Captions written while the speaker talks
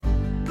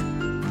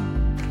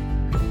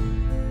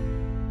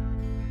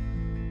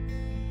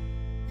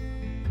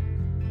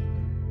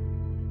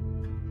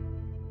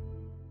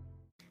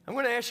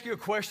to ask you a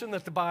question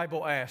that the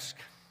Bible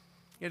asks.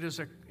 It is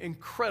an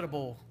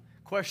incredible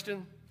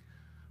question.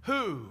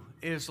 Who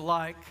is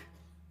like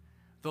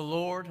the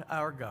Lord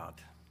our God?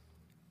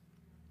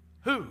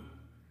 Who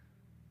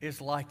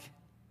is like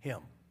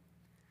Him?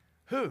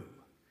 Who?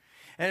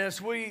 And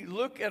as we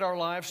look at our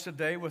lives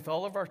today with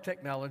all of our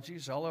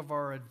technologies, all of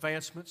our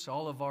advancements,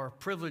 all of our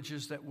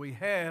privileges that we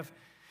have,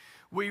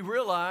 we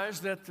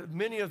realize that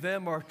many of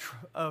them are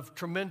of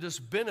tremendous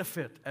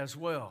benefit as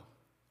well.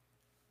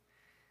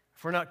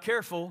 If we're not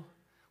careful,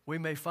 we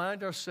may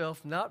find ourselves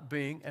not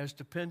being as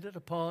dependent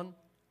upon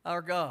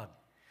our God.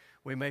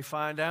 We may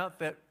find out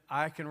that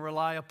I can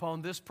rely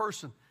upon this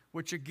person,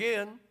 which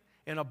again,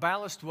 in a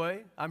balanced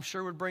way, I'm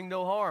sure would bring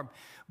no harm.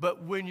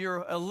 But when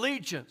your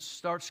allegiance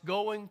starts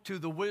going to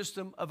the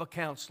wisdom of a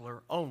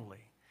counselor only,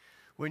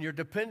 when you're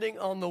depending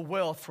on the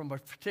wealth from a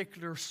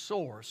particular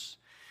source,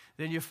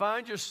 then you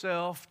find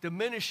yourself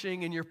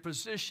diminishing in your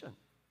position.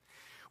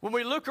 When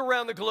we look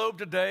around the globe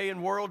today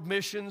in world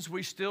missions,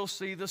 we still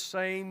see the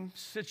same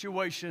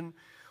situation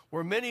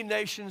where many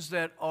nations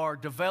that are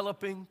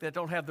developing, that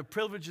don't have the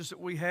privileges that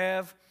we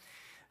have,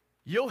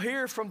 you'll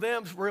hear from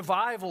them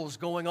revivals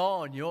going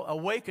on,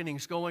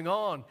 awakenings going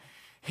on,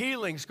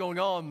 healings going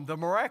on, the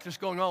miraculous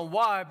going on.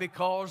 Why?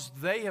 Because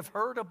they have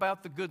heard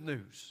about the good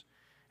news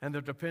and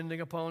they're depending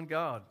upon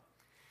God.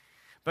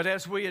 But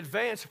as we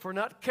advance, if we're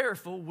not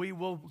careful, we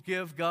will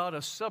give God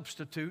a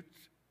substitute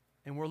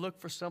and we'll look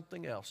for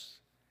something else.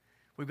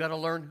 We've got to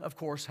learn, of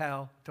course,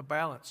 how to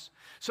balance.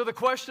 So the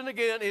question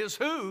again is,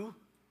 who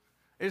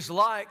is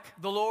like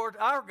the Lord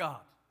our God?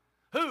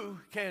 Who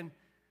can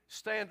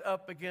stand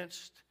up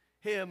against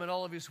Him and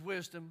all of His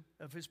wisdom,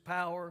 of His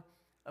power,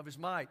 of His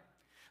might?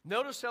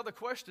 Notice how the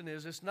question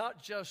is, it's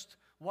not just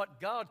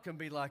what God can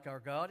be like our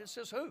God, it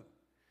says who.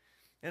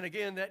 And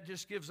again, that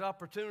just gives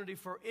opportunity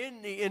for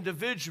any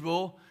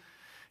individual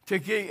to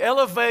get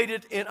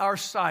elevated in our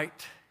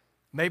sight.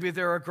 Maybe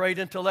they're a great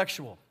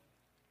intellectual.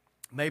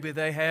 Maybe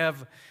they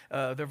have,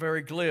 they're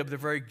very glib, they're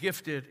very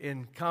gifted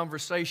in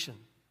conversation.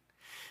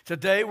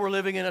 Today we're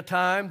living in a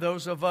time,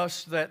 those of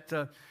us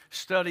that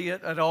study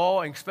it at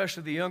all, and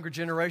especially the younger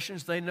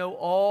generations, they know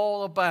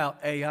all about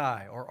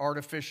AI or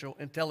artificial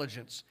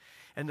intelligence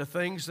and the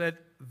things that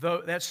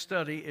that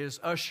study is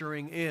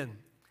ushering in.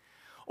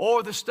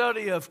 Or the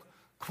study of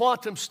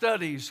quantum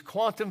studies,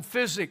 quantum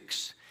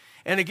physics.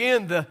 And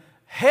again, the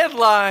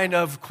headline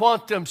of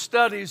quantum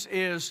studies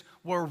is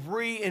we're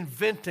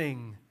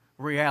reinventing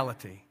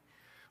reality.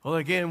 Well,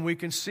 again, we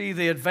can see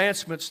the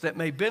advancements that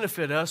may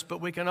benefit us, but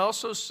we can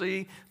also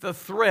see the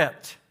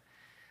threat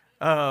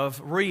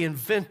of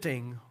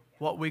reinventing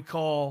what we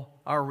call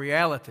our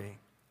reality.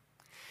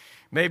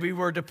 Maybe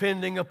we're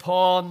depending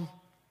upon,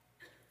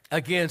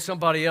 again,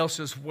 somebody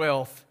else's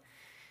wealth.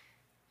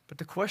 But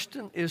the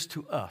question is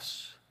to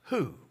us,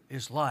 who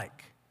is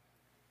like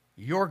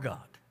your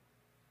God,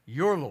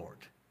 your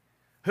Lord?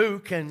 Who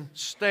can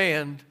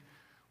stand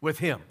with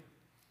Him?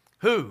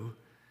 Who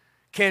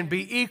can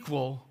be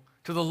equal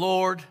to the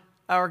Lord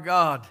our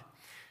God?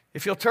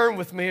 If you'll turn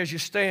with me as you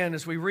stand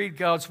as we read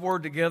God's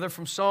Word together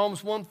from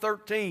Psalms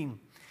 113.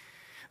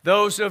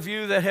 Those of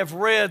you that have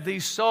read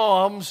these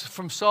Psalms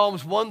from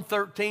Psalms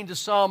 113 to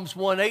Psalms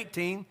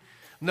 118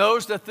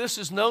 knows that this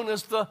is known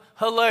as the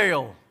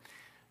Hallel.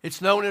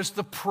 It's known as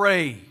the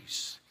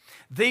praise.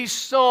 These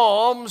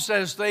Psalms,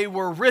 as they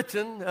were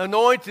written,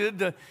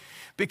 anointed,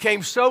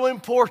 became so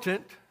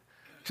important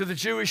to the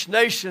Jewish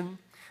nation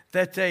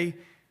that they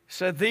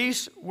said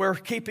these we're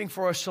keeping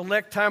for a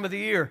select time of the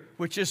year,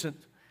 which isn't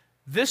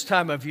this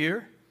time of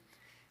year.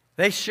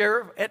 They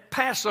share at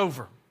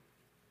Passover.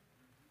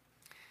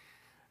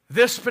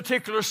 This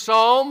particular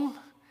psalm,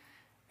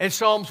 in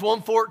Psalms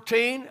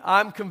 114,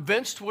 I'm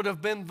convinced would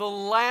have been the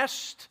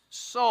last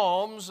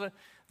psalms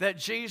that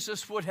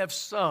Jesus would have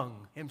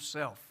sung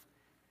Himself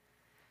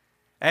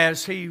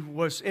as He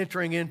was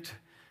entering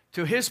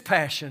into His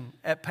passion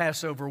at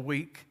Passover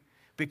week,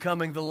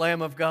 becoming the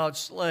Lamb of God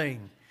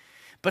slain.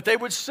 But they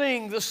would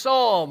sing the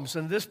Psalms,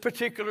 and this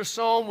particular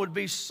psalm would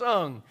be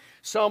sung.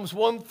 Psalms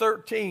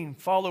 113,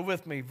 follow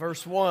with me,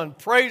 verse 1.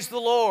 Praise the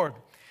Lord.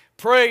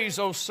 Praise,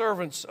 O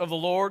servants of the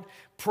Lord.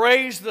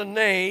 Praise the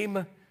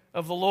name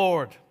of the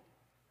Lord.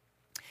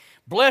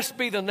 Blessed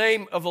be the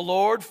name of the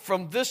Lord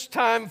from this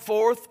time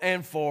forth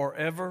and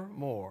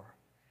forevermore.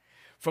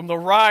 From the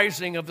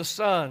rising of the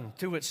sun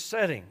to its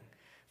setting,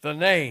 the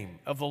name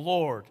of the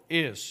Lord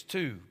is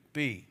to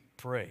be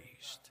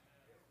praised.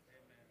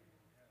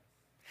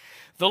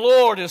 The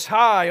Lord is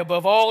high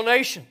above all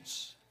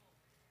nations,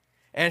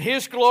 and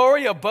His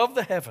glory above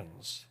the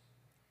heavens.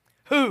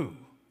 Who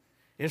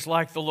is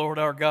like the Lord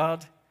our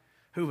God,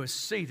 who is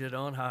seated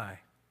on high,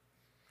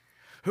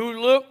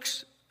 who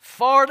looks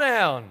far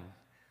down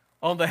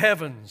on the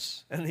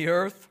heavens and the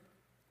earth?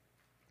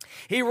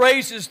 He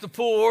raises the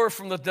poor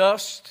from the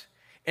dust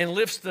and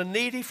lifts the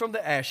needy from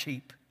the ash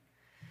heap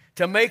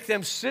to make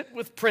them sit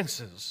with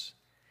princes,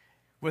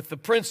 with the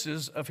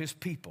princes of His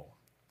people.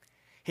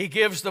 He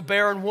gives the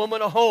barren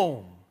woman a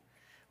home,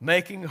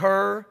 making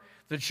her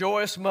the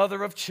joyous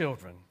mother of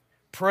children.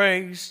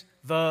 Praise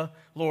the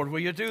Lord. Will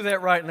you do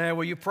that right now?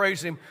 Will you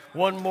praise Him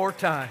one more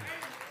time?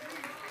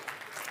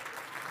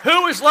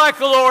 Who is like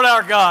the Lord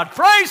our God?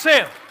 Praise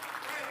Him.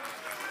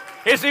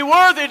 Is He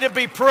worthy to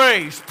be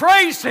praised?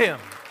 Praise Him.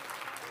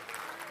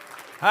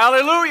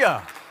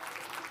 Hallelujah.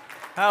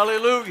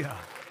 Hallelujah.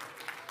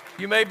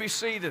 You may be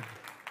seated.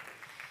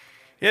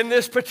 In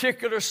this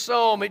particular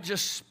psalm, it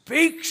just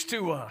speaks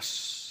to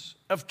us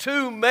of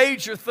two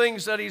major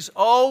things that He's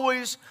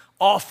always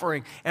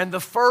offering. And the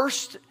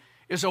first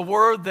is a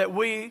word that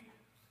we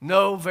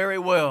know very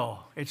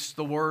well. It's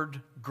the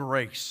word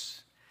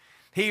grace.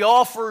 He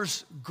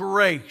offers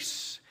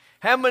grace.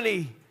 How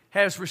many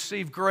has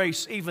received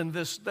grace even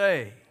this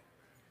day?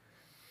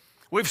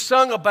 We've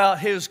sung about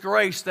His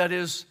grace that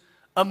is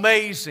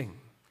amazing.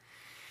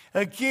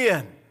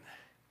 Again,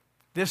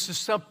 this is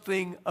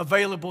something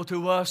available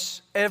to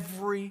us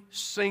every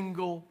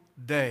single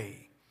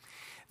day.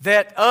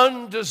 That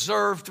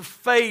undeserved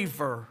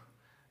favor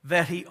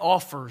that He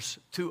offers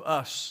to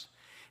us.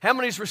 How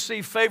many's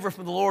received favor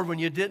from the Lord when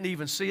you didn't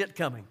even see it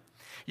coming?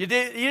 You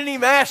didn't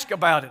even ask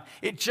about it.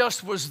 It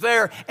just was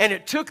there, and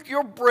it took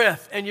your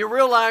breath, and you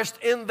realized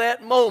in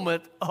that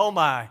moment, oh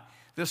my,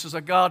 this is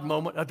a God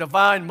moment, a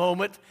divine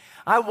moment.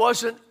 I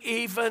wasn't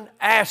even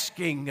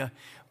asking,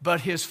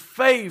 but His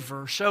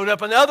favor showed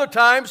up. And other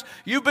times,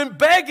 you've been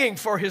begging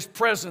for His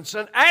presence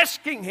and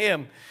asking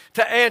Him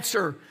to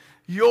answer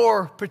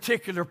your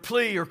particular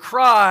plea or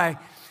cry.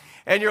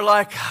 And you're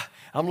like,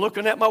 I'm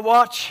looking at my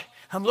watch.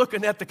 I'm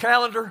looking at the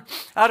calendar.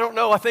 I don't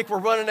know. I think we're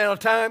running out of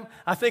time.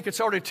 I think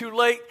it's already too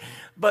late.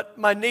 But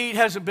my need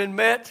hasn't been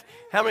met.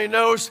 How many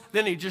knows?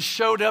 Then He just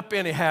showed up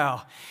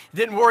anyhow.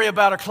 Didn't worry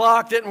about a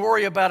clock. Didn't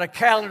worry about a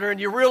calendar. And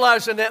you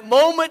realize in that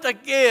moment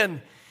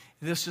again,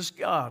 this is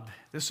God.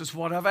 This is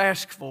what I've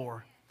asked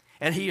for.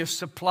 And He has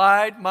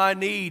supplied my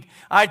need.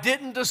 I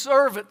didn't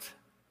deserve it.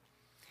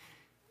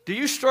 Do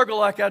you struggle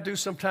like I do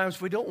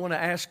sometimes? We don't want to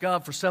ask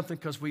God for something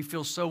because we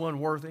feel so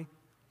unworthy.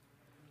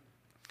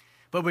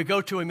 But we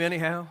go to Him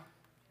anyhow.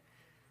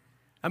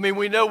 I mean,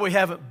 we know we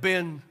haven't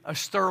been a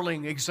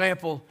sterling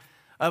example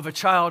of a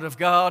child of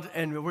God,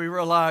 and we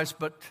realize,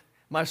 but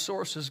my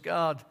source is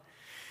God,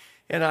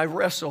 and I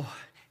wrestle.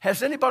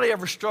 Has anybody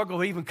ever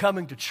struggled even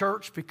coming to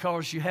church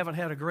because you haven't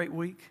had a great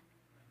week,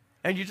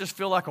 and you just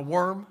feel like a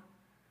worm?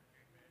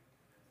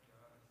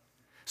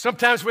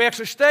 Sometimes we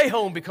actually stay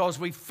home because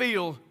we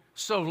feel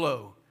so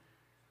low.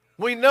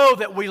 We know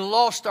that we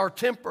lost our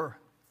temper.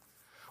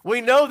 We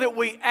know that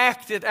we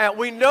acted out.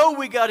 We know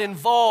we got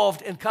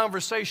involved in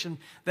conversation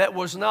that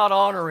was not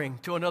honoring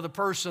to another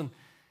person.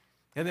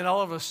 And then all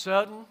of a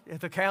sudden,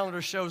 if the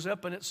calendar shows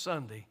up and it's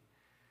Sunday,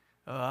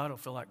 I don't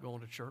feel like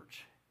going to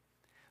church.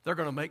 They're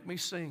going to make me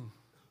sing.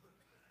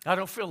 I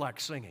don't feel like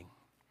singing.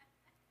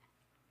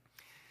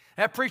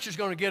 That preacher's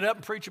going to get up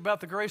and preach about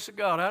the grace of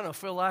God. I don't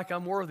feel like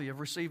I'm worthy of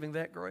receiving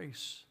that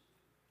grace.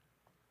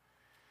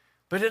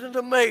 But isn't it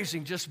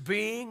amazing just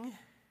being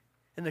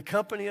in the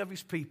company of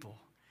His people?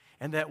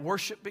 And that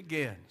worship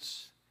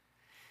begins,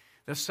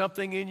 that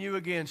something in you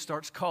again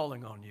starts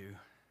calling on you.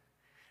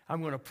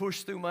 I'm going to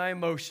push through my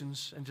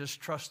emotions and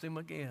just trust Him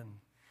again.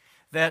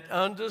 That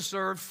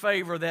undeserved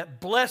favor,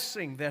 that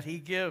blessing that He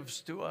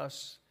gives to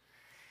us.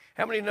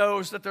 How many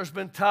knows that there's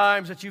been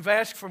times that you've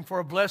asked Him for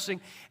a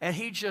blessing and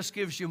He just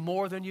gives you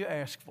more than you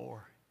asked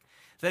for?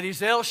 That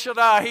He's El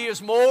Shaddai. He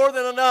is more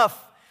than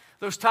enough.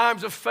 Those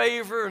times of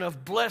favor and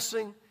of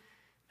blessing.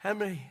 How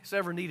many has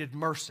ever needed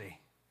mercy?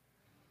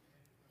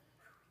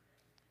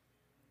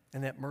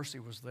 And that mercy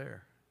was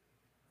there.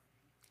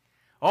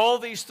 All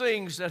these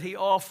things that He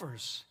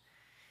offers.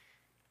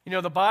 You know,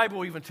 the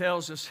Bible even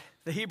tells us,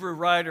 the Hebrew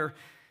writer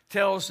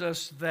tells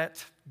us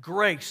that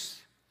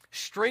grace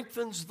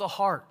strengthens the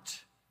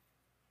heart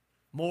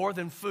more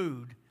than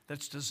food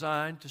that's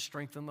designed to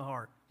strengthen the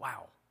heart.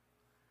 Wow.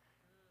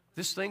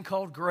 This thing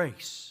called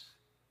grace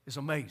is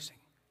amazing.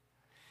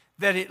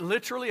 That it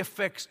literally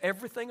affects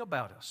everything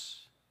about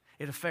us.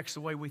 It affects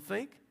the way we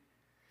think.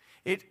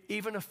 It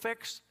even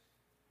affects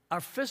our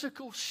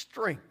physical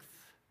strength,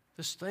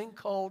 this thing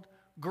called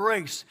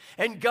grace.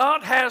 And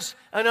God has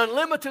an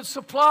unlimited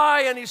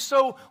supply, and He's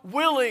so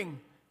willing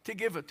to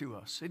give it to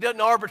us. He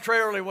doesn't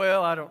arbitrarily,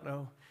 well, I don't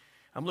know.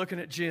 I'm looking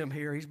at Jim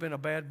here. He's been a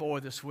bad boy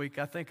this week.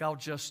 I think I'll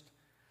just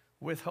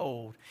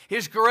withhold.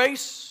 His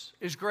grace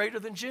is greater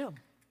than Jim.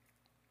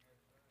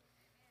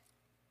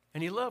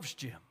 And He loves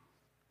Jim.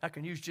 I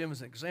can use Jim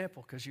as an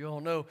example because you all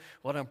know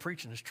what I'm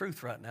preaching is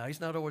truth right now. He's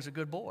not always a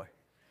good boy.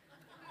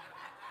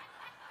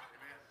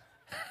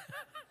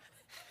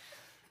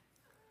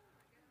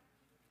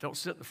 Don't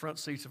sit in the front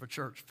seats of a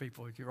church,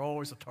 people. You're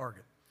always a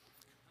target.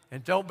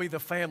 And don't be the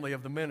family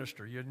of the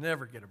minister. You'll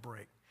never get a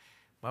break.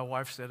 My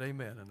wife said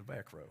amen in the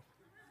back row.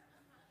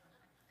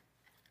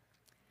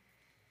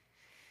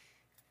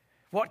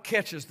 What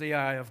catches the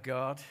eye of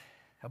God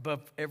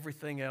above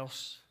everything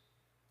else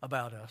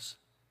about us?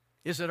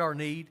 Is it our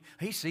need?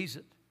 He sees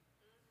it.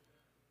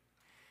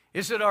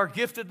 Is it our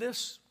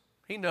giftedness?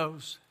 He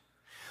knows.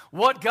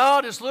 What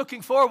God is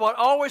looking for, what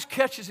always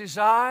catches His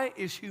eye,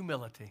 is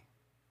humility.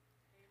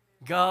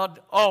 God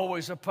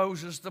always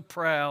opposes the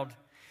proud,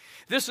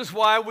 This is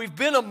why we've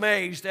been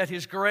amazed at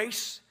His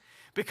grace,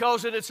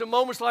 because it's in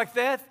moments like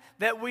that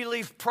that we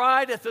leave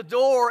pride at the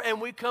door and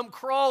we come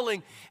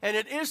crawling. And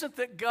it isn't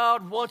that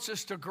God wants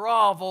us to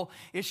grovel,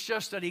 it's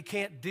just that He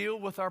can't deal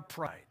with our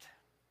pride.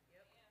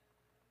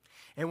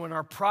 And when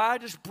our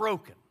pride is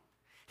broken,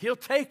 He'll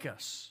take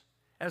us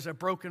as a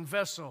broken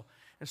vessel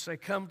and say,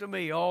 come to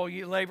me, all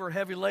you labor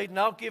heavy laden,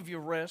 I'll give you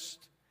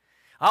rest.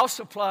 I'll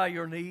supply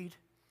your need.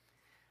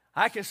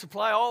 I can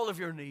supply all of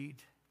your need.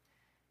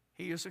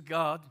 He is a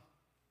God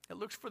that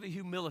looks for the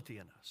humility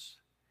in us.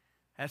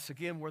 That's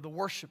again where the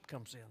worship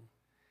comes in.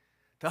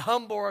 To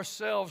humble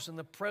ourselves in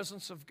the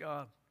presence of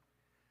God.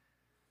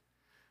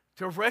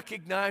 To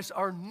recognize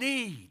our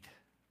need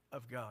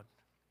of God.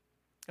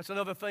 That's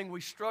another thing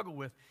we struggle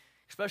with,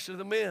 especially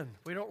the men.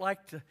 We don't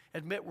like to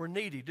admit we're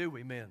needy, do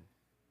we, men?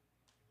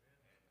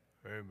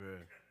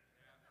 Amen.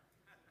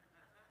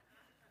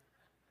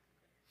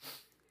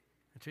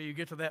 Until you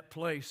get to that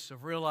place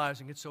of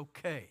realizing it's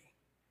okay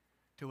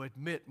to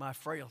admit my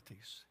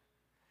frailties,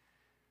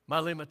 my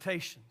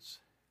limitations,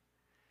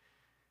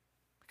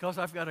 because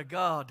I've got a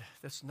God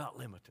that's not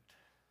limited,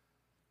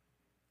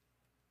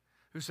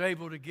 who's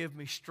able to give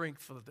me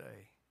strength for the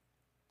day.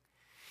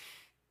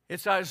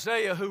 It's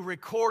Isaiah who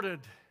recorded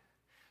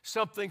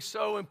something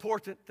so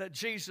important that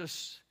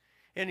Jesus,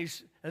 in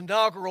His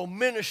inaugural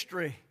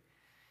ministry,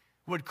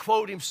 would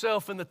quote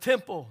Himself in the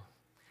temple.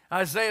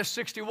 Isaiah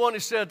 61, he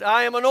said,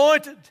 I am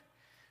anointed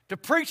to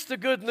preach the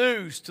good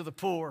news to the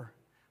poor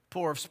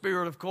of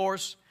spirit, of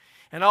course,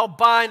 and I'll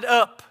bind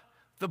up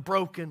the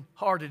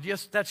brokenhearted.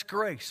 Yes, that's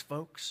grace,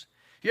 folks.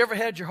 You ever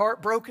had your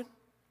heart broken?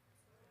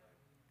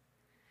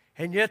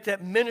 And yet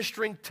that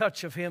ministering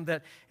touch of Him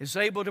that is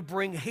able to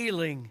bring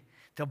healing,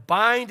 to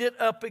bind it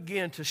up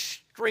again, to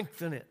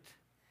strengthen it.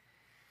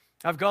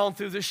 I've gone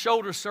through this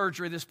shoulder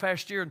surgery this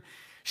past year, and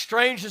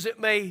strange as it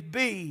may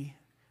be,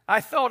 I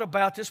thought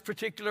about this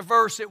particular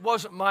verse. It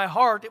wasn't my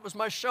heart, it was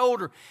my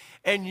shoulder.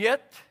 And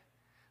yet,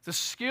 the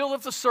skill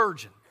of the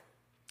surgeon,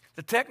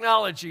 the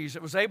technologies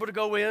that was able to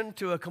go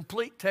into a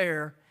complete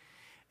tear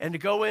and to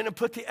go in and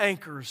put the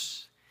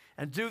anchors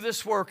and do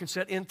this work and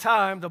said, in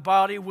time, the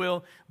body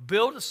will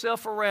build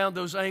itself around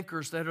those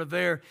anchors that are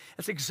there.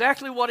 That's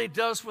exactly what He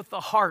does with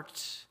the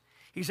heart.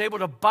 He's able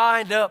to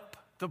bind up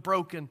the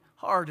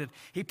brokenhearted.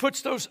 He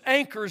puts those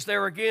anchors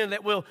there again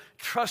that will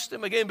trust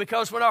Him again,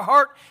 because when our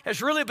heart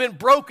has really been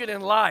broken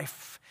in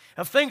life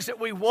of things that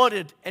we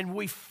wanted and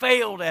we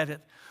failed at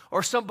it,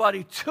 or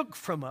somebody took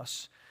from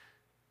us,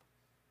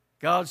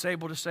 God's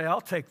able to say, I'll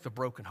take the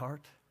broken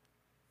heart.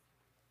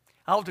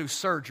 I'll do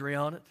surgery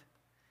on it.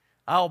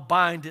 I'll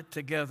bind it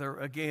together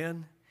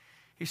again.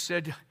 He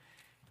said,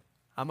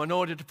 I'm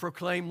anointed to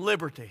proclaim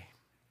liberty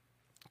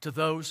to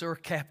those who are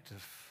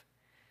captive.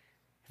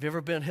 Have you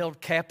ever been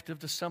held captive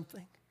to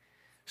something?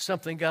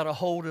 Something got a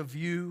hold of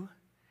you.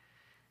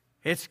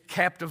 It's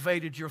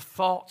captivated your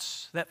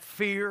thoughts, that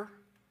fear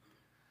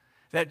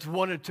that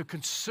wanted to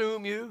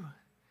consume you.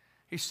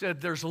 He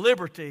said, there's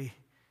liberty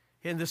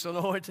in this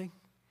anointing.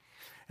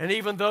 And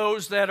even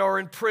those that are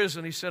in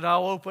prison, He said,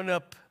 I'll open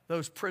up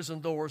those prison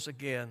doors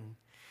again.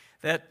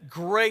 That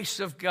grace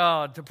of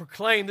God to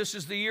proclaim this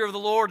is the year of the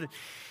Lord.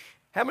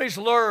 How many's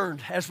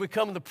learned as we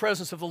come in the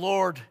presence of the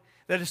Lord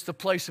that it's the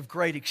place of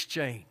great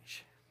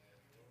exchange?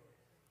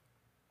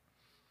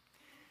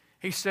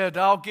 He said,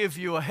 I'll give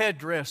you a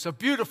headdress, a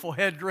beautiful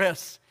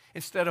headdress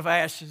instead of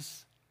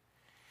ashes.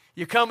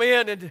 You come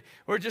in and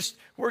we're just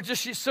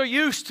so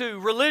used to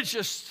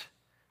religious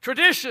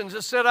traditions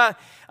that said,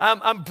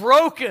 I'm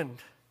broken.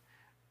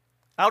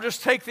 I'll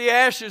just take the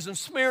ashes and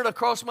smear it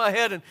across my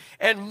head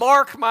and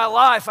mark my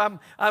life.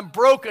 I'm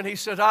broken. He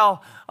said,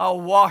 I'll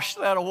wash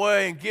that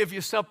away and give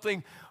you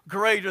something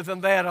greater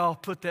than that. I'll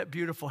put that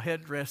beautiful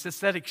headdress. It's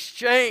that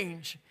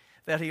exchange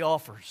that He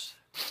offers.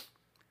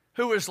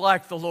 Who is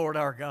like the Lord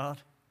our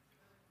God?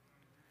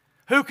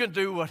 Who can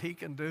do what He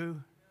can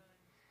do?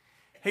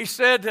 He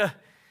said,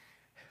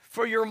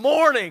 for your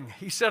mourning,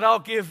 He said, I'll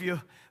give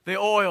you the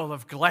oil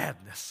of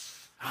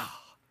gladness. Oh.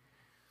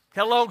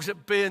 How long has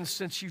it been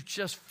since you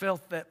just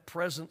felt that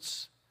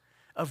presence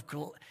of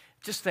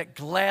just that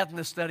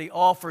gladness that He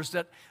offers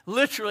that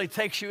literally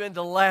takes you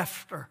into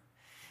laughter,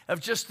 of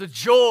just the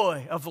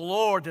joy of the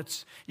Lord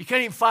that's you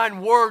can't even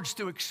find words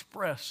to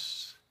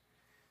express.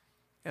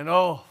 And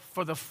oh,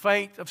 for the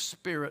faint of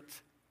spirit,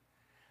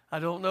 I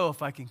don't know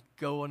if I can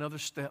go another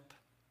step.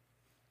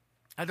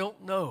 I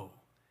don't know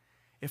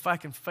if I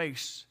can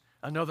face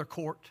another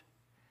court.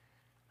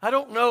 I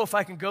don't know if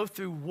I can go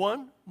through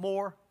one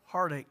more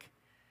heartache.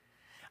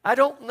 I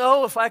don't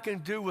know if I can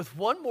do with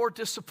one more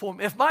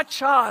disappointment. If my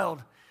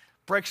child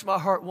breaks my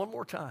heart one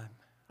more time,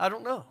 I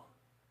don't know.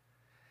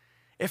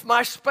 If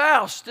my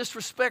spouse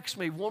disrespects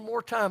me one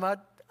more time,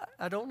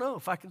 I don't know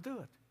if I can do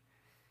it.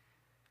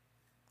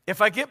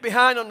 If I get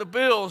behind on the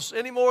bills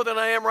any more than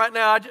I am right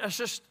now, I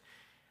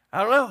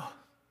don't know.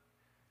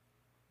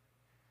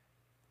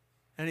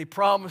 And He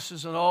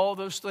promises in all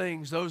those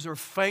things, those are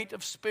faint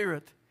of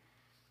spirit.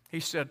 He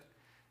said,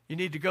 you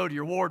need to go to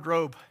your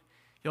wardrobe.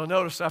 You'll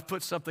notice I've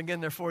put something in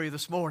there for you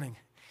this morning,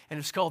 and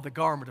it's called the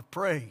garment of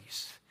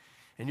praise.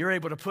 and you're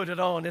able to put it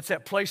on. It's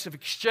that place of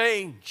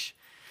exchange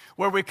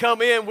where we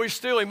come in, we're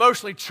still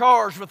emotionally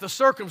charged with the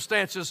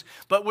circumstances,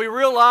 but we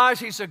realize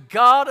He's a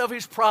God of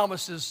His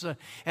promises,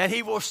 and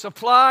He will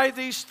supply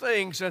these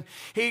things, and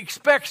He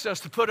expects us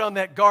to put on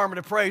that garment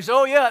of praise.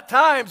 Oh yeah, at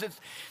times it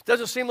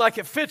doesn't seem like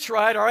it fits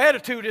right. Our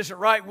attitude isn't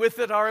right with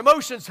it. Our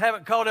emotions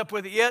haven't caught up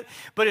with it yet,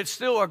 but it's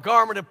still a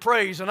garment of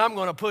praise, and I'm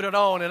going to put it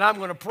on, and I'm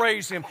going to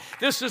praise Him.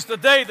 This is the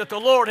day that the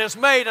Lord has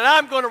made, and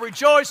I'm going to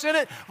rejoice in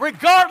it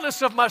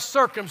regardless of my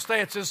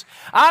circumstances.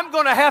 I'm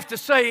going to have to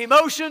say,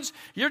 emotions,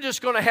 you're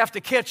just going to have to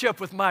catch up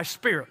with my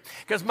spirit,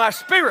 because my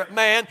spirit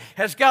man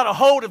has got a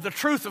hold of the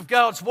truth of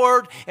God's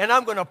Word, and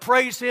I'm going to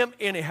praise Him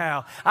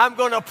anyhow. I'm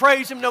going to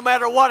praise Him no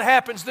matter what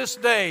happens this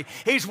day.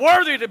 He's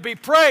worthy to be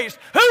praised.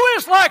 Who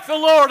is like the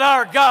Lord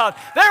our God?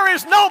 There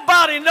is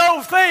nobody,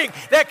 no thing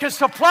that can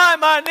supply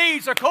my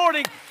needs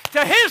according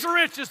to His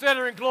riches that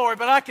are in glory,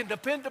 but I can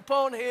depend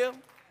upon Him.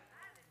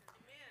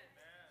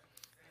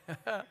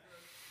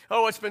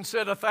 Oh, it's been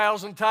said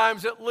 1,000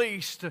 times at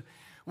least.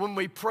 When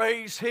we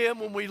praise Him,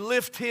 when we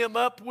lift Him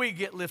up, we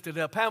get lifted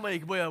up. How many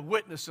will be a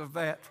witness of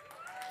that?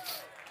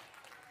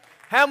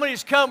 How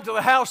many's come to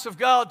the house of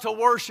God to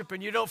worship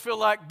and you don't feel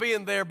like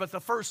being there, but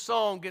the first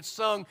song gets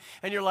sung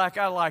and you're like,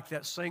 I like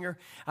that singer.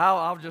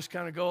 I'll just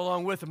kind of go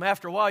along with them.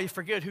 After a while, you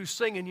forget who's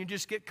singing. You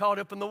just get caught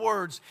up in the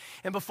words.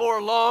 And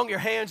before long, your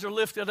hands are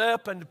lifted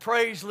up and the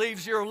praise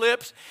leaves your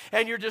lips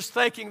and you're just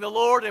thanking the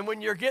Lord. And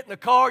when you're getting in the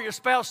car, your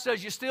spouse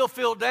says, you still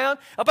feel down?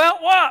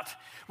 About what?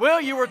 Well,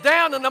 you were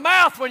down in the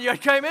mouth when you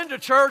came into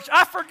church.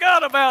 I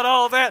forgot about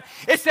all that.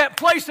 It's that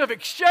place of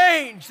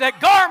exchange, that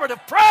garment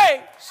of praise,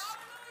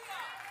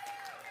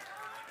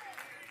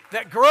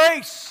 that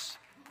grace.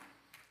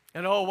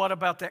 And oh, what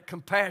about that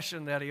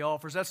compassion that He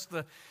offers? That's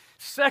the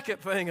second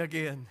thing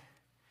again.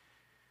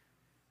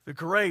 The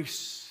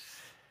grace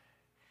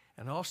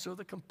and also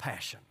the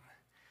compassion.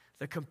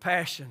 The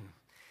compassion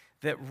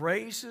that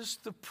raises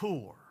the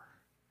poor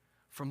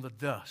from the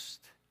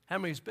dust. How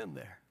many's been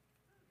there?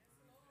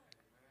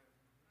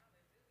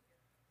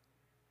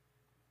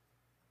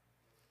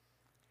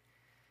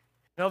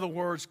 In other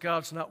words,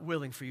 God's not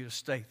willing for you to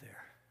stay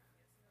there.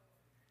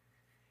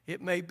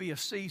 It may be a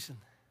season.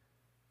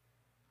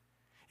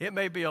 It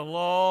may be a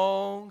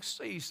long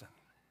season.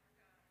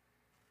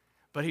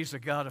 But He's a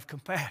God of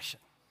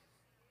compassion.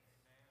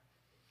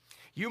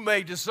 You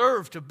may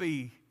deserve to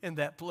be in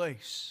that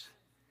place,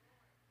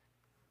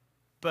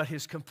 but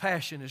His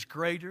compassion is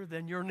greater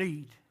than your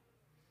need.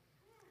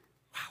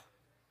 Wow.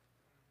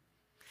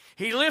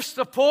 He lifts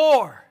the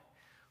poor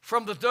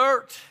from the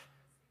dirt,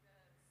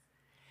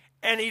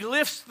 and He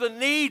lifts the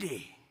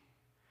needy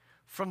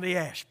from the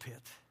ash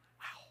pit.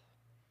 Wow.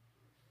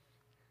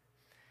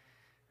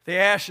 The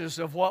ashes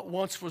of what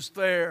once was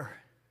there,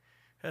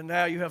 and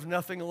now you have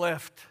nothing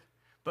left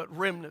but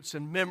remnants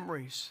and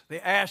memories.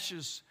 The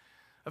ashes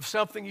of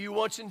something you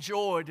once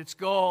enjoyed, it's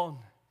gone.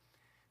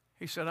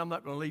 He said, I'm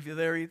not going to leave you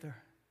there either.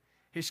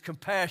 His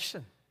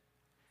compassion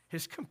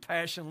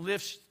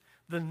lifts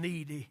the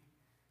needy.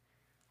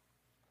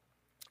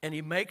 And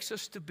He makes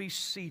us to be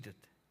seated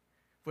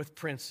with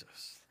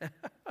princes.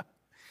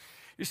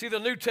 You see, the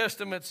New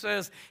Testament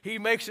says He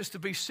makes us to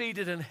be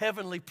seated in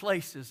heavenly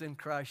places in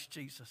Christ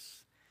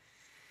Jesus.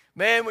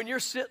 Man, when you're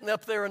sitting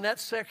up there in that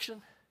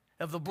section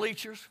of the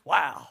bleachers,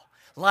 wow,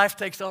 life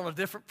takes on a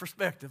different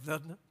perspective,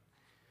 doesn't it?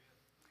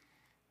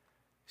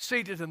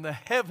 Seated in the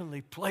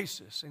heavenly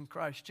places in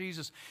Christ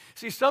Jesus.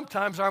 See,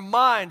 sometimes our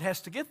mind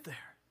has to get there.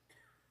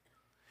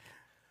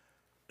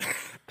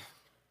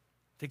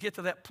 To get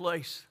to that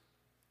place,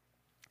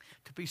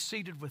 to be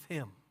seated with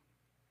Him,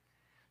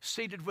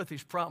 seated with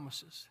His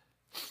promises.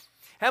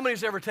 How many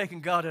has ever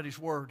taken God at His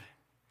word?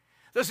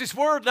 Does His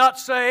word not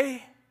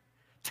say,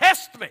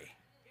 test me,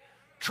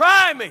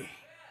 try me,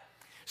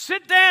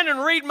 sit down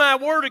and read my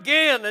word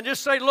again and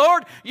just say,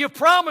 Lord, you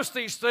promised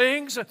these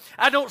things.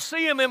 I don't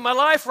see them in my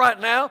life right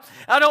now.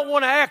 I don't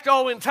want to act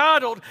all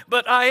entitled,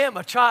 but I am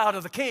a child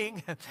of the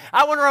King.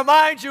 I want to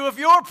remind you of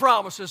your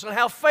promises and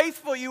how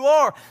faithful you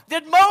are.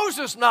 Did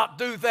Moses not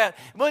do that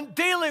when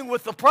dealing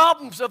with the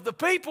problems of the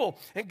people?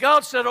 And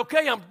God said,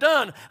 okay, I'm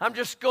done. I'm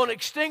just going to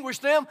extinguish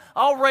them.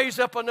 I'll raise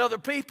up another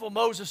people.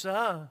 Moses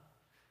said,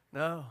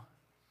 no,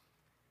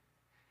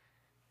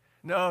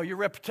 your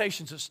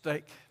reputation's at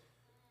stake.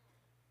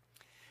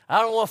 I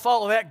don't want to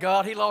follow that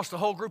God. He lost a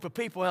whole group of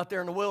people out there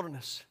in the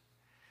wilderness.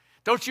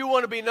 Don't you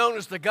want to be known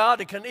as the God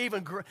that can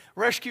even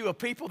rescue a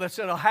people that's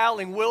in a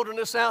howling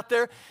wilderness out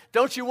there?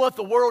 Don't you want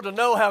the world to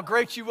know how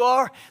great you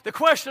are? The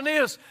question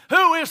is,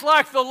 who is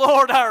like the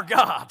Lord our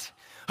God?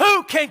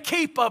 Who can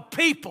keep a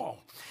people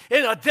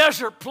in a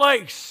desert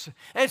place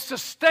and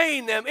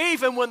sustain them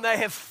even when they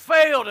have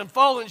failed and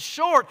fallen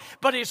short?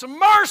 But His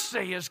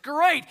mercy is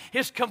great.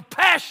 His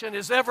compassion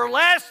is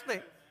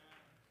everlasting.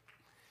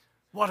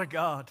 What a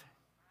God.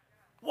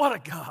 What a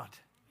God.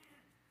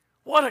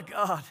 What a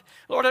God.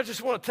 Lord, I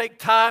just want to take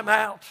time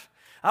out.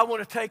 I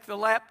want to take the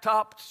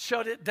laptop,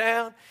 shut it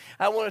down.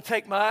 I want to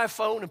take my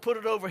iPhone and put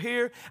it over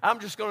here. I'm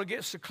just going to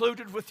get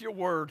secluded with your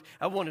word.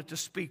 I want it to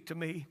speak to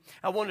me.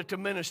 I want it to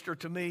minister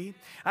to me.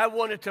 I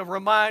want it to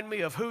remind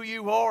me of who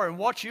you are and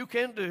what you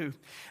can do.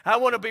 I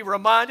want to be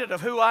reminded of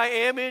who I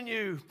am in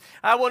you.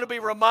 I want to be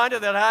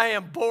reminded that I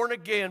am born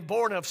again,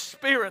 born of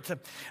spirit.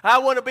 I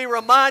want to be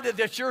reminded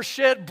that your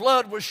shed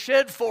blood was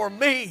shed for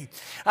me.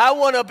 I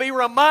want to be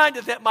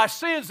reminded that my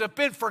sins have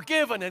been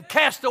forgiven and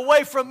cast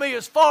away from me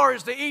as far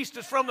as the east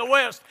is from the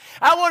west.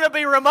 I want to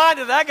be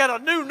reminded that I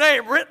got a new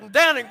name written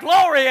down in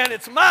glory and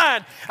it's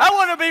mine. I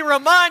want to be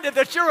reminded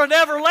that you're an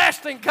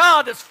everlasting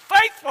God that's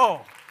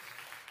faithful.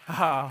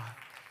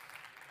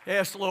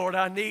 Yes, Lord,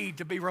 I need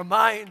to be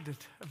reminded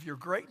of your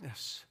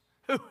greatness.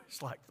 Who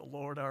is like the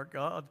Lord our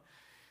God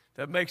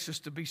that makes us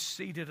to be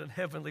seated in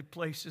heavenly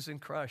places in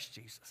Christ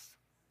Jesus?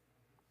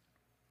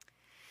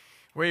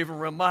 We're even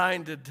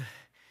reminded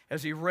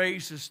as he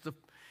raises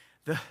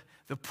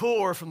the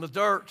poor from the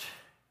dirt,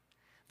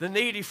 the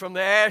needy from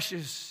the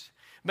ashes,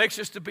 makes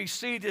us to be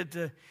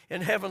seated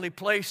in heavenly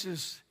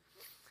places.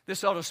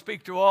 This ought to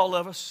speak to all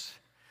of us.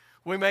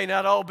 We may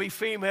not all be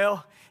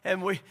female,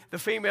 and the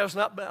females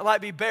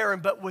might be barren,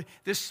 but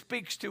this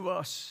speaks to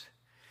us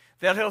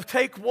that he'll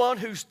take one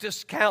who's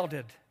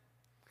discounted,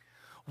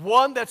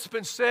 one that's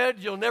been said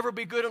you'll never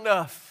be good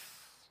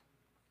enough,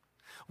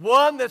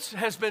 one that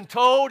has been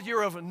told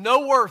you're of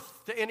no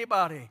worth to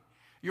anybody.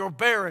 You're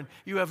barren.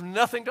 You have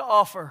nothing to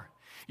offer.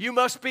 You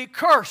must be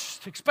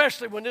cursed,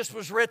 especially when this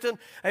was written.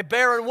 A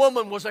barren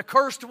woman was a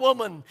cursed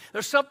woman.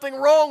 There's something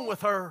wrong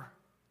with her.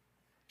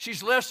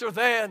 She's lesser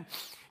than.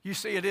 You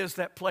see, it is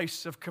that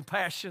place of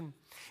compassion.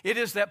 It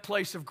is that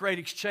place of great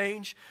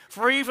exchange.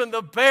 For even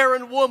the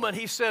barren woman,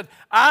 he said,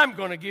 I'm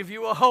going to give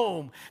you a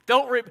home.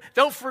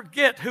 Don't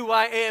forget who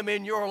I am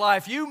in your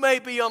life. You may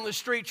be on the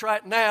streets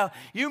right now.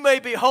 You may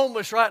be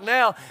homeless right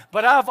now,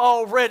 but I've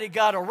already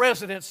got a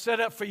residence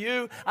set up for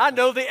you. I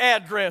know the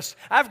address.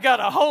 I've got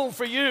a home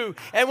for you.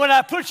 And when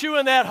I put you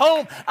in that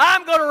home,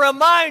 I'm going to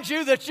remind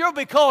you that you'll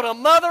be called a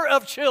mother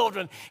of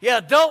children. Yeah,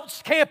 don't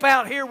camp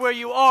out here where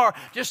you are.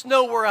 Just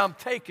know where I'm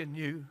taking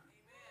you.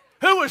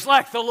 Who is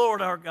like the Lord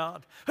our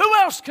God? Who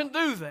else can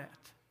do that?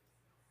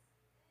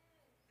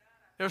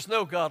 There's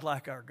no God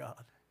like our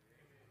God.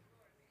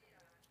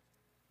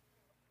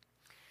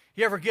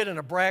 You ever get in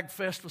a brag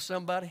fest with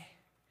somebody?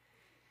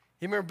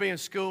 You remember being in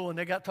school and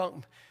they got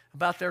talking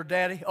about their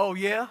daddy? Oh,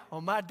 yeah? Oh,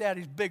 my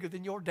daddy's bigger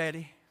than your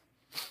daddy.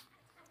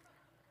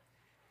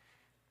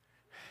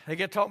 They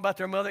get talking about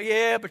their mother.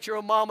 Yeah, but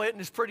your mama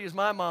isn't as pretty as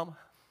my mama.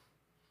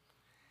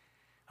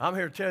 I'm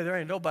here to tell you there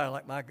ain't nobody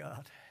like my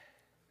God.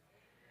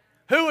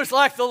 Who is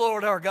like the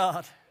Lord our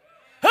God?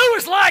 Who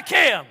is like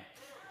him?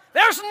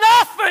 There's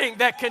nothing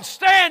that can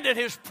stand in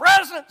his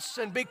presence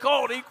and be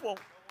called equal.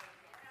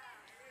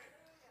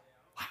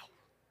 Wow.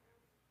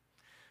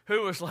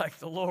 Who is like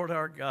the Lord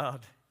our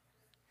God?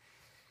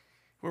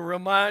 We're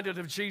reminded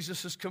of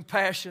Jesus'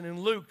 compassion in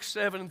Luke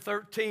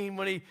 7:13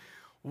 when he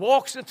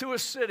walks into a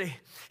city.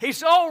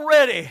 He's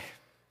already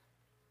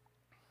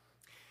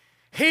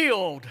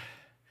healed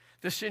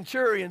the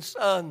centurion's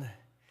son.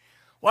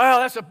 Wow,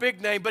 that's a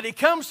big name. But he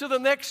comes to the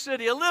next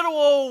city, a little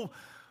old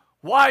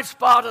wide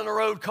spot on the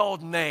road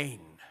called Nain.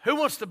 Who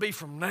wants to be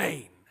from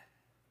Nain?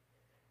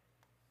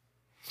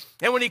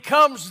 And when he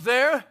comes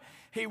there,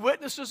 he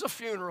witnesses a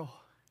funeral.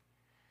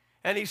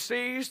 And he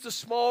sees the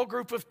small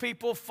group of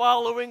people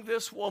following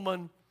this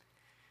woman.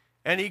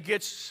 And he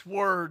gets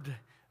word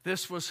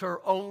this was her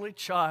only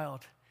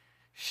child.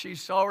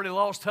 She's already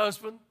lost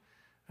husband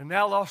and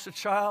now lost a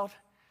child.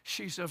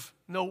 She's of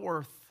no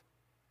worth.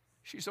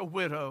 She's a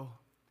widow.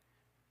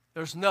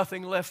 There's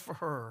nothing left for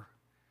her.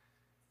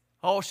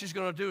 All she's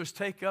going to do is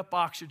take up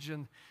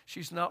oxygen.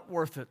 She's not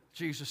worth it.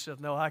 Jesus said,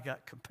 no, I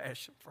got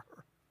compassion for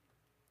her.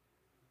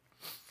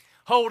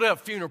 Hold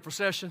up, funeral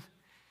procession.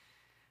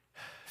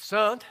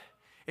 Son,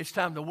 it's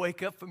time to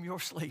wake up from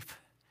your sleep.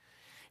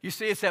 You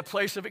see, it's that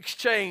place of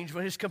exchange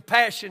when his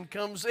compassion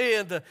comes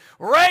in to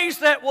raise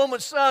that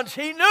woman's son.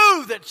 He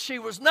knew that she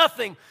was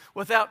nothing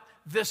without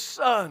this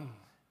son.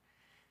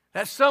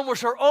 That son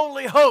was her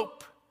only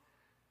hope.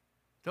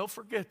 Don't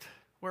forget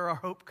where our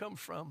hope comes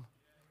from.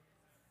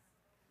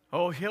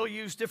 Oh, he'll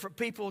use different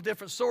people,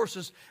 different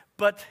sources,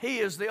 but he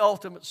is the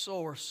ultimate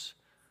source.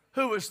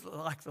 Who is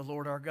like the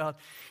Lord our God?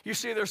 You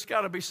see, there's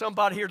got to be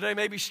somebody here today,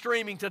 maybe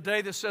streaming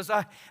today, that says,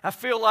 I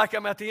feel like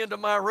I'm at the end of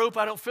my rope.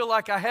 I don't feel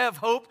like I have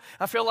hope.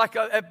 I feel like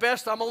at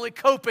best I'm only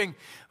coping.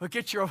 But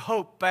get your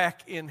hope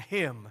back in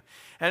him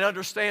and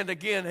understand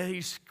again that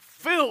he's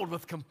filled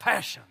with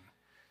compassion,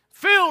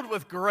 filled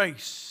with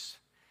grace.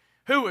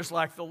 Who is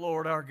like the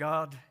Lord our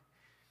God?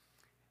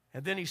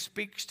 And then he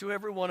speaks to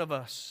every one of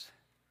us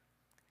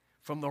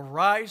from the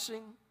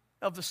rising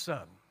of the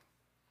sun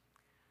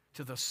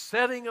to the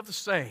setting of the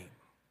same.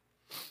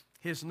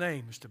 His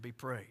name is to be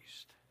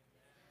praised.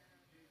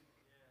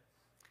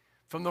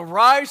 From the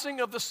rising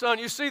of the sun.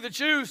 You see, the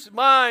Jews'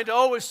 mind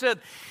always said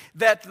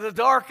that the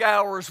dark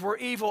hours were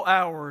evil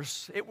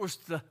hours. It was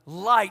the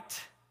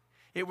light.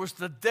 It was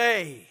the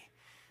day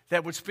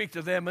that would speak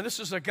to them. And this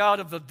is a God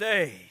of the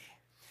day.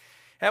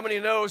 How many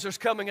knows there's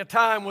coming a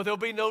time where there'll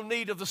be no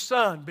need of the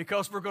sun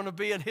because we're going to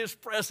be in His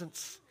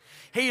presence?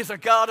 He is a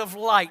God of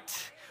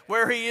light.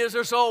 Where He is,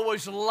 there's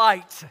always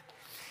light.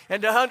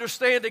 And to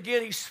understand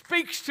again, He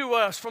speaks to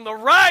us from the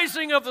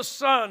rising of the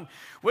sun.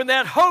 When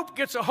that hope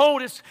gets a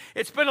hold,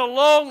 it's been a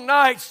long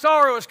night.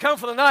 Sorrow has come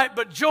for the night,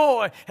 but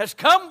joy has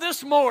come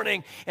this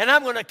morning. And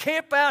I'm going to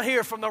camp out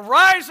here from the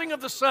rising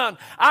of the sun.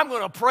 I'm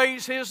going to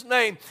praise His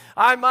name.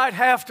 I might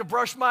have to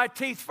brush my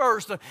teeth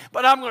first,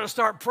 but I'm going to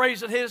start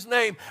praising His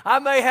name. I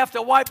may have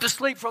to wipe the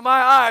sleep from my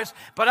eyes,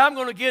 but I'm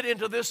going to get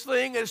into this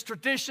thing, this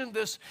tradition,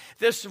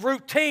 this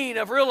routine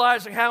of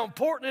realizing how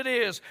important it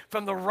is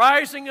from the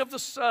rising of the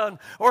sun,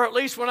 or at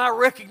least when I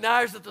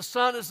recognize that the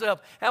sun is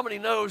up. How many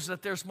knows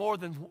that there's more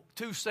than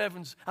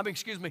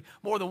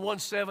more than 1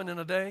 7 in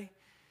a day?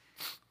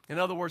 In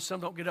other words,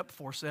 some don't get up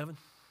before 7.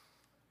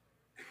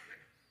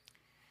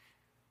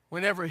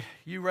 Whenever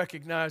you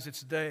recognize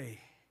it's day,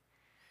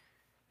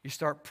 you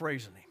start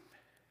praising Him.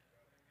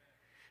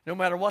 No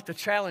matter what the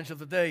challenge of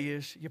the day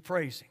is, you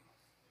praise Him.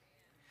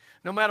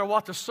 No matter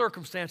what the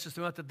circumstances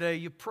throughout the day,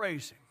 you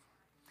praise Him.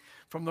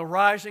 From the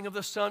rising of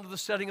the sun to the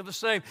setting of the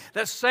same.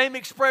 That same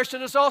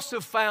expression is also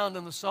found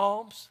in the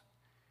Psalms.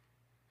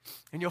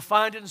 And you'll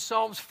find it in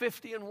Psalms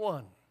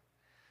 50:1.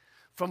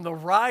 From the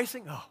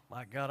rising, oh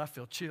my God, I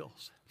feel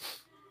chills.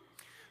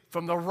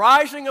 From the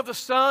rising of the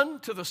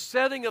sun to the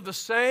setting of the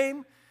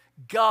same,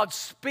 God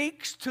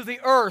speaks to the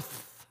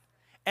earth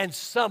and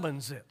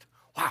summons it.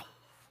 Wow.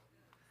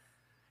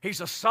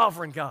 He's a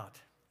sovereign God.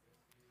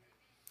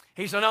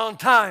 He's an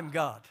on-time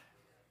God.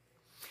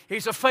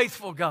 He's a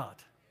faithful God.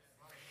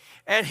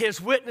 And His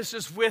witness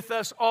is with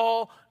us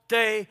all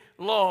day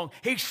long.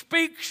 He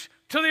speaks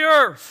to the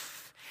earth.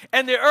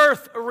 And the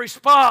earth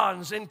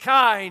responds in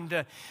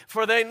kind,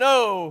 for it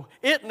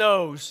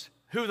knows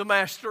who the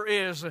Master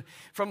is.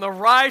 From the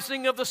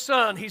rising of the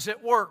sun, He's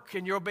at work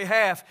in your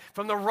behalf.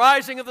 From the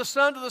rising of the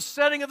sun to the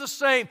setting of the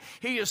same,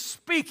 He is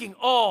speaking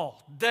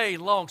all day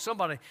long.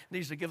 Somebody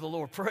needs to give the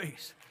Lord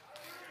praise.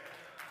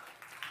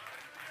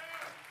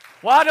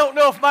 Well, I don't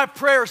know if my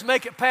prayers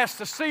make it past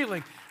the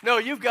ceiling. No,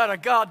 you've got a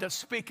God that's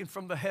speaking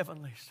from the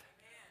heavenlies.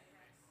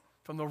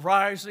 From the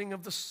rising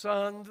of the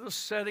sun to the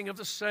setting of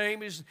the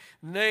same, His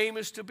name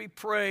is to be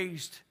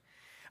praised.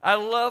 I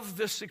love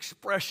this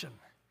expression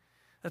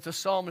that the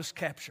psalmist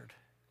captured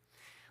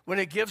when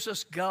it gives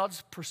us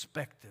God's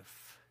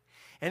perspective.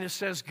 And it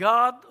says,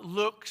 God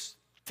looks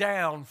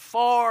down,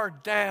 far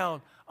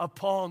down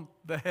upon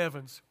the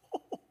heavens.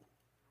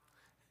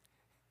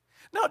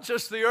 Not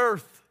just the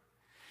earth.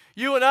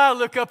 You and I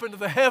look up into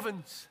the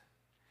heavens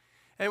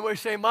and we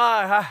say,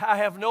 I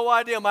have no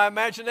idea. My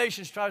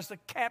imagination tries to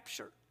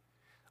capture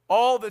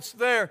all that's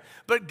there.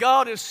 But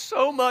God is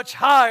so much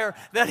higher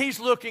that He's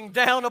looking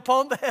down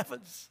upon the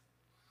heavens.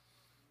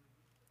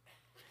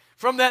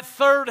 From that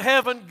third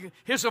heaven,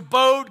 His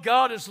abode,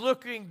 God is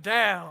looking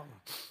down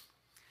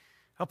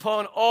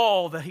upon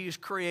all that He has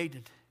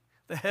created,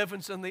 the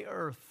heavens and the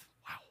earth.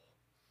 Wow.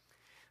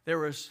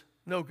 There is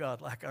no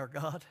God like our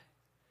God.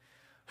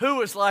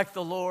 Who is like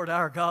the Lord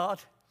our God,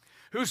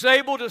 who's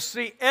able to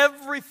see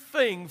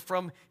everything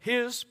from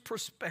His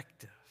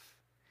perspective?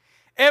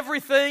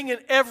 Everything in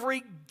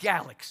every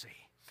galaxy,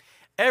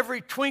 every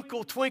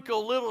twinkle,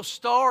 twinkle little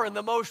star in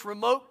the most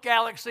remote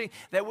galaxy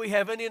that we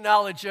have any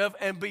knowledge of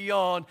and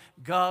beyond,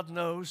 God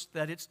knows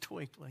that it's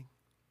twinkling.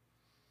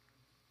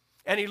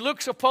 And He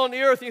looks upon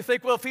the earth and you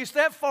think, well, if He's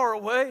that far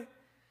away,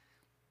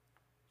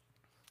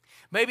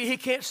 maybe He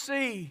can't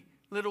see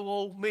little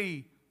old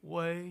me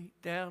way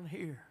down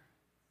here.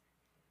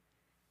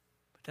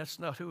 But that's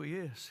not who He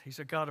is. He's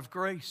a God of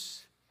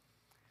grace.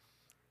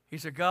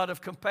 He's a God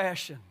of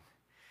compassion.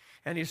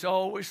 And He's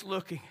always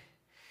looking.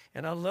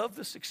 And I love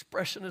this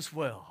expression as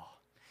well,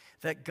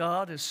 that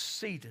God is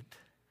seated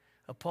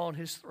upon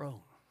His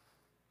throne.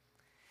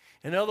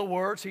 In other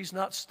words, He's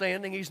not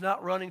standing, He's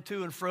not running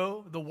to and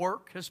fro. The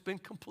work has been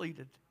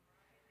completed.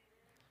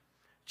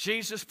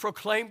 Jesus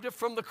proclaimed it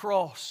from the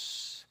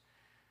cross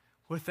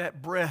with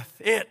that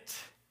breath. It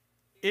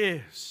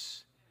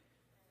is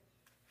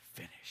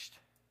finished.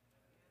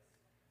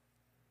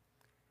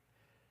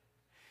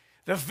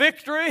 The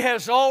victory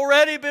has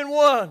already been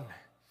won.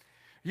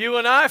 You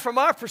and I, from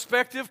our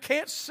perspective,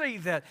 can't see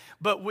that,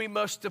 but we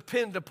must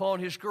depend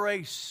upon His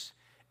grace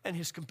and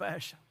His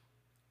compassion.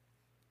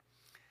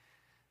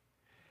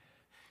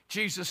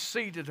 Jesus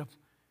seated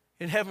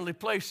in heavenly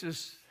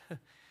places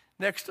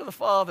next to the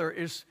Father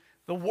is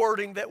the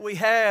wording that we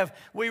have.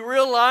 We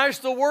realize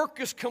the work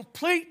is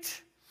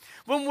complete.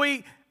 When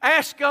we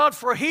ask God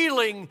for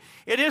healing,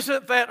 it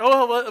isn't that,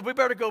 well, we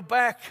better go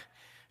back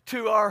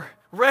to our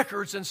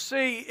records and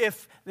see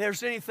if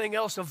there's anything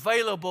else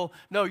available.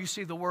 No, you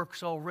see, the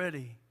work's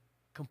already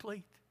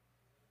complete.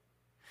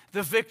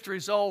 The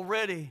victory's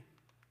already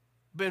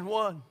been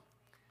won.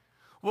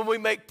 When we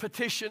make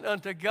petition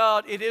unto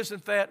God, it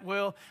isn't that,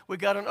 well, we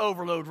got an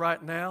overload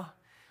right now.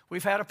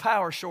 We've had a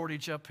power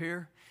shortage up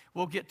here.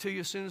 We'll get to you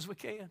as soon as we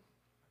can.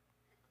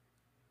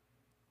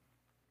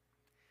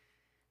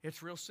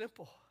 It's real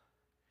simple.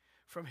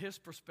 from his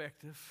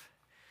perspective,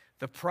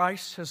 the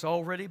price has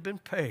already been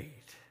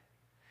paid.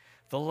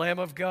 The Lamb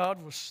of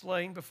God was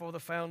slain before the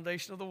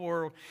foundation of the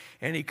world,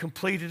 and he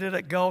completed it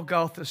at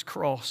Golgotha's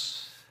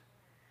cross.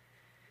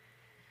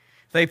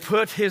 They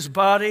put his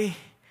body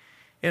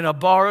in a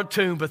borrowed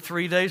tomb, but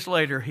 3 days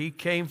later, he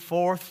came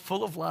forth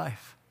full of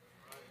life.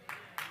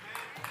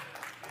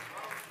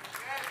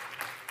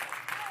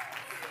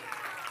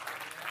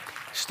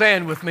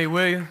 Stand with me,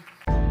 will you?